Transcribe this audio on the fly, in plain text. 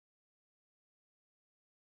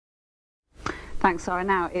Thanks, Sarah.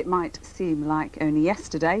 Now, it might seem like only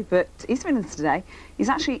yesterday, but East Midlands Today is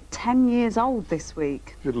actually 10 years old this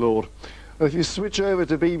week. Good Lord. Well, if you switch over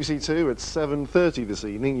to BBC Two at 7:30 this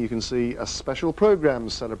evening, you can see a special programme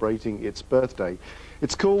celebrating its birthday.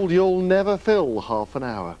 It's called You'll Never Fill Half an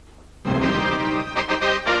Hour.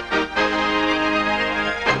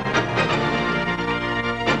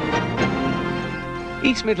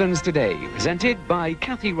 East Midlands Today, presented by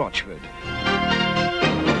Cathy Rochford.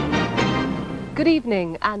 Good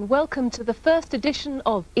evening and welcome to the first edition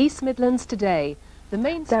of East Midlands Today.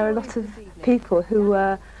 There are a lot of people who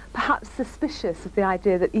were perhaps suspicious of the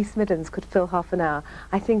idea that East Midlands could fill half an hour.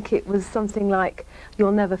 I think it was something like,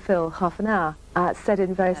 you'll never fill half an hour, said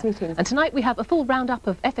in various meetings. And tonight we have a full roundup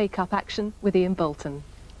of FA Cup action with Ian Bolton.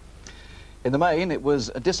 In the main, it was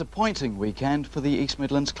a disappointing weekend for the East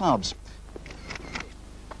Midlands clubs.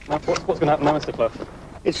 What's going to happen now, Mr. Clough?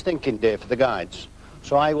 It's thinking day for the guides.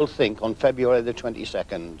 So I will think on February the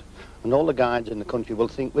 22nd, and all the guides in the country will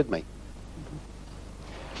think with me.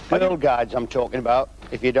 Girl guides I'm talking about,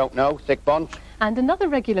 if you don't know, thick bonds. And another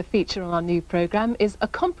regular feature on our new programme is a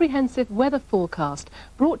comprehensive weather forecast,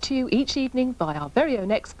 brought to you each evening by our very own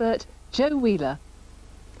expert, Joe Wheeler.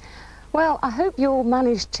 Well, I hope you all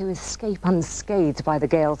managed to escape unscathed by the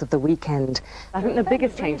gales of the weekend. I think the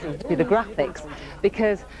biggest change was to be the graphics,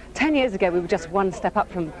 because 10 years ago we were just one step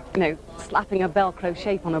up from, slapping a Velcro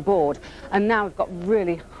shape on a board, and now we've got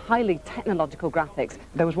really highly technological graphics.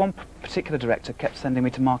 There was one particular director kept sending me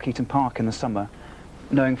to Markeaton Park in the summer,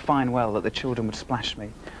 knowing fine well that the children would splash me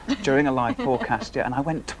during a live forecast, and I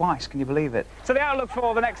went twice, can you believe it? So the outlook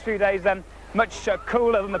for the next few days then, much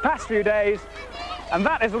cooler than the past few days. And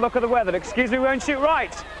that is the look of the weather. Excuse me, we won't shoot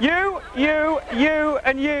right. You,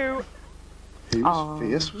 and you. He was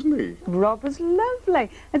fierce, wasn't he? Rob was lovely.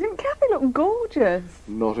 And didn't Cathy look gorgeous?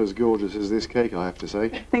 Not as gorgeous as this cake, I have to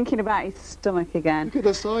say. Thinking about his stomach again. Look at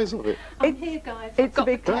the size of it. I'm here, guys. It's a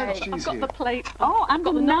big cake. I've got the plate. Oh, and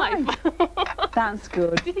got the knife. That's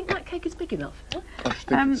good. Do you think that cake is big enough? I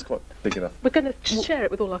think it's quite big enough. We're going to share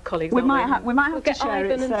it with all our colleagues. We might have we'll to get share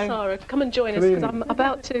Ivan it. and Sarah, come and join us, because I'm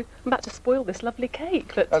about to spoil this lovely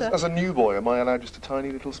cake. But As a new boy, am I allowed just a tiny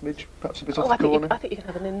little smidge? Perhaps a bit off the corner? I think you can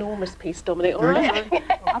have an enormous piece, Dominic. All right.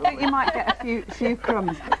 I think you might get a few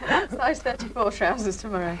crumbs. Size 34 trousers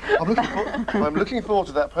tomorrow. I'm looking forward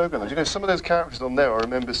to that programme. You know, some of those characters on there I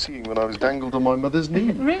remember seeing when I was dangled on my mother's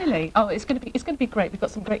knee. Really? Oh, it's going to be great. We've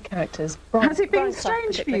got some great characters. Has it been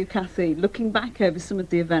strange for you, Cathy, looking back over some of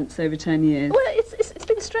the events over 10 years? Well, it's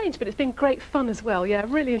been strange, but it's been great fun as well. Yeah,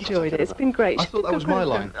 I've really enjoyed it. It's been great. I thought that was my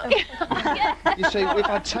line. You see, we've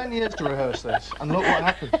had 10 years to rehearse this, and look what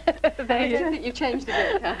happened. I don't think you've changed a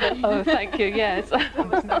bit, Cathy. Oh, thank you, yes.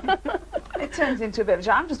 It turns into a bit of a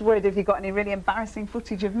joke. I'm just worried if you've got any really embarrassing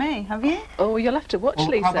footage of me, have you? Oh, you'll have to watch,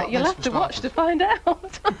 Lisa. You'll have to watch to find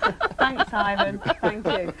out. Thanks, Ivan. Thank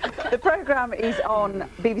you. The programme is on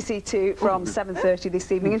BBC Two from 7:30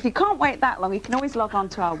 this evening. If you can't wait that long, you can always log on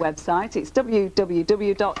to our website. It's www.bbc.co.uk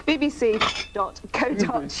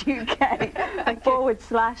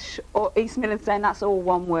 / or East Midlands Today, and that's all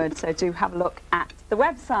one word, so do have a look at the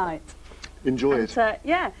website. Enjoy it. We're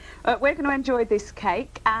going to enjoy this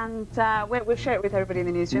cake, and we'll share it with everybody in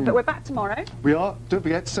the newsroom. But we're back tomorrow. We are. Don't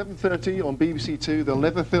forget, 7:30 on BBC Two. They'll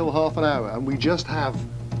never fill half an hour, and we just have.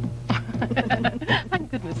 Thank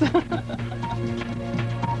goodness.